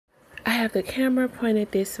I have the camera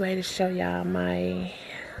pointed this way to show y'all my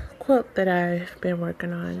quilt that I've been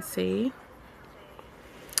working on. See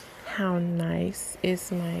how nice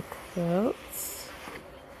is my quilt?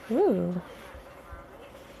 Ooh.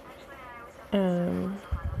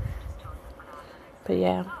 But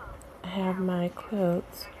yeah, I have my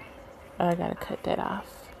quilt. Oh, I gotta cut that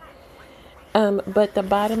off. But the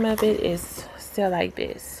bottom of it is still like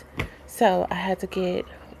this. So I had to get,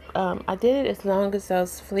 I did it as long as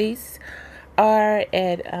those fleece are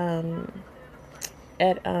at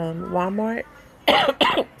Walmart.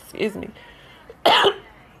 Excuse me. At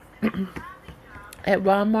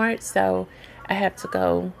Walmart. So I have to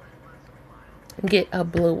go get a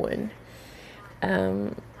blue one.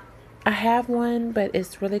 I have one, but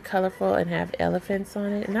it's really colorful and have elephants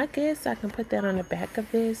on it. And I guess I can put that on the back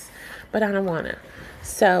of this, but I don't want to.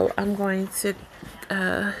 So I'm going to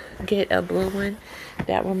get a blue one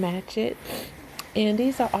that will match it. And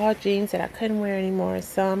these are all jeans that I couldn't wear anymore.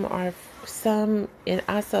 Some, and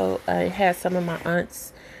also it has some of my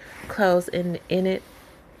aunt's clothes in it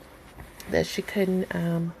that she couldn't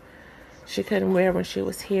wear when she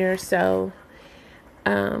was here. So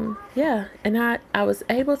yeah, and I was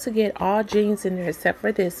able to get all jeans in there except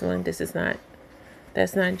for this one. That's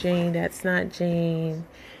not jean,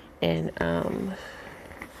 and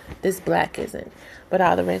this black isn't, but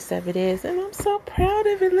all the rest of it is, and I'm so proud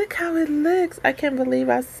of it. Look how it looks. I can't believe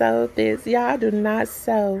I sewed this. Y'all do not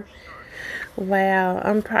sew. Wow,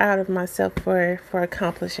 I'm proud of myself for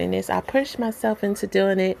accomplishing this. I pushed myself into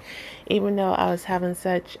doing it, even though I was having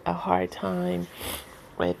such a hard time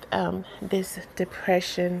with this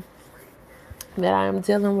depression that I am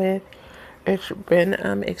dealing with. It's been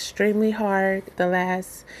extremely hard the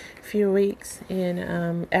last few weeks,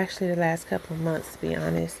 and actually the last couple of months, to be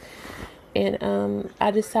honest. And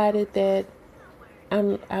I decided that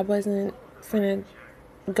I wasn't gonna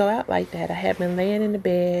go out like that. I had been laying in the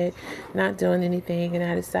bed, not doing anything, and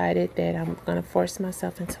I decided that I'm gonna force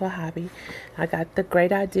myself into a hobby. I got the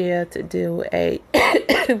great idea to do a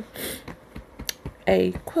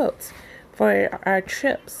a quilt for our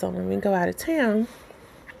trip. So when we go out of town,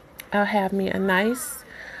 I'll have me a nice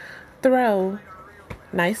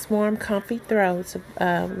warm, comfy throw to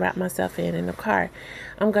wrap myself in the car.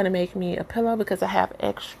 I'm gonna make me a pillow because I have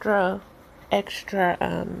extra.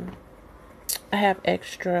 I have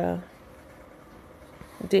extra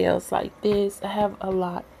deals like this. I have a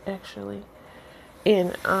lot actually,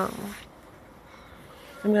 and I'm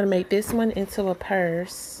gonna make this one into a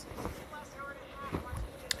purse.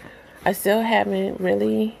 I still haven't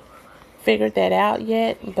really figured that out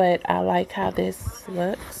yet, but I like how this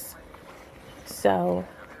looks. So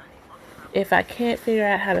if I can't figure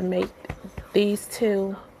out how to make these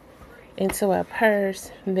two into a purse,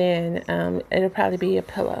 then it'll probably be a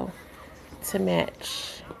pillow to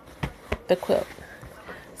match the quilt.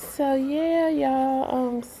 So yeah, y'all,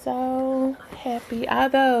 I'm so happy.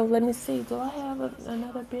 Although, let me see, do I have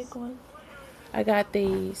another big one? I got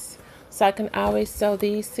these, so I can always sew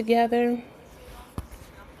these together.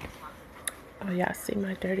 Oh, y'all see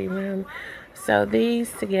my dirty room. Sew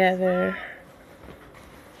these together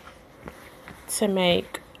to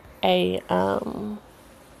make a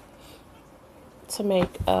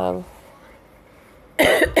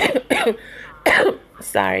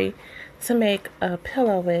sorry, to make a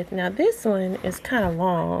pillow with. Now this one is kind of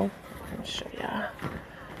long. Let me show y'all.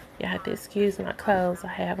 Y'all have to excuse my clothes I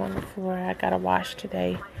have on the floor. I gotta wash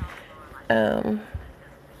today.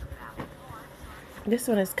 This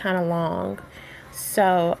one is kind of long,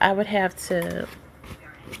 so I would have to,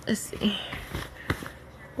 let's see.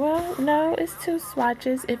 Well, no, it's two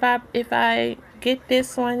swatches. If I get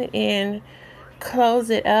this one and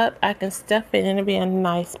close it up, I can stuff it and it'll be a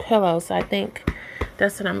nice pillow. So I think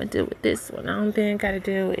that's what I'm gonna do with this one. The only thing I gotta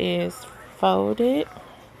do is fold it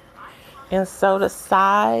and sew the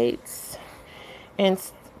sides and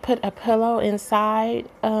put a pillow inside.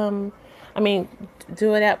 I mean,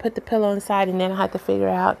 do it out, put the pillow inside, and then I have to figure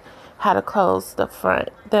out how to close the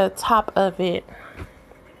top of it.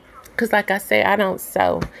 Because like I say, I don't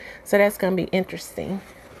sew, so that's gonna be interesting.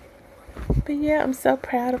 But yeah, I'm so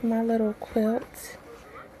proud of my little quilt,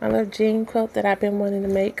 my little jean quilt that I've been wanting to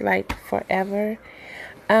make like forever.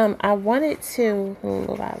 I wanted to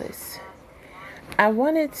move all this. I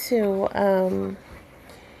wanted to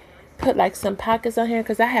put like some pockets on here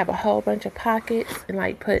because I have a whole bunch of pockets, and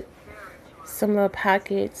like put some little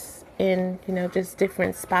pockets in, just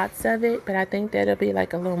different spots of it. But I think that'll be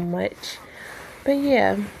like a little much. But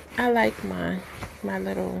yeah, I like my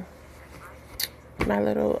little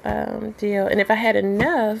deal. And if I had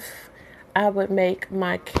enough, I would make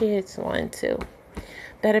my kids one too.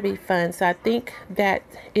 that'll be fun. So I think that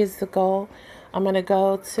is the goal. I'm gonna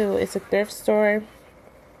go to, it's a thrift store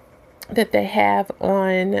that they have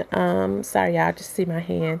on, sorry y'all, just see my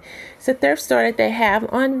hand. It's a thrift store that they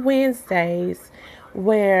have on Wednesdays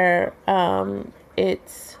where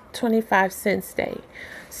it's 25 cents day.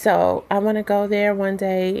 So I'm gonna go there one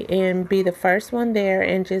day and be the first one there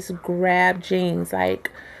and just grab jeans, like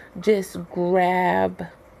just grab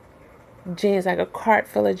jeans, like a cart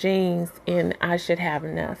full of jeans, and I should have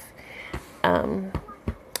enough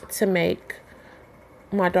to make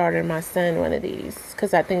my daughter and my son one of these,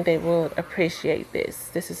 because I think they will appreciate this.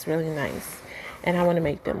 This is really nice, and I want to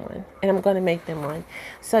make them one, and I'm going to make them one.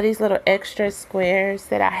 So these little extra squares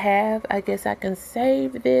that I have, I guess I can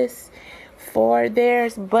save this for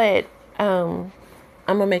theirs, but I'm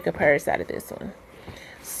gonna make a purse out of this one.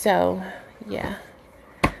 So yeah,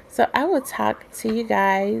 so I will talk to you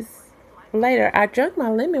guys later. I drank my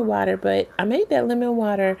lemon water, but I made that lemon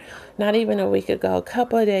water not even a week ago, a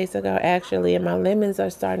couple of days ago actually, and my lemons are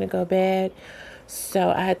starting to go bad, so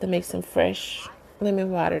I had to make some fresh lemon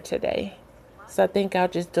water today. So I think I'll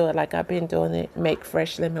just do it like I've been doing it, make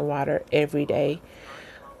fresh lemon water every day.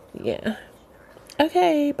 Yeah.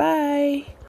 Okay, bye.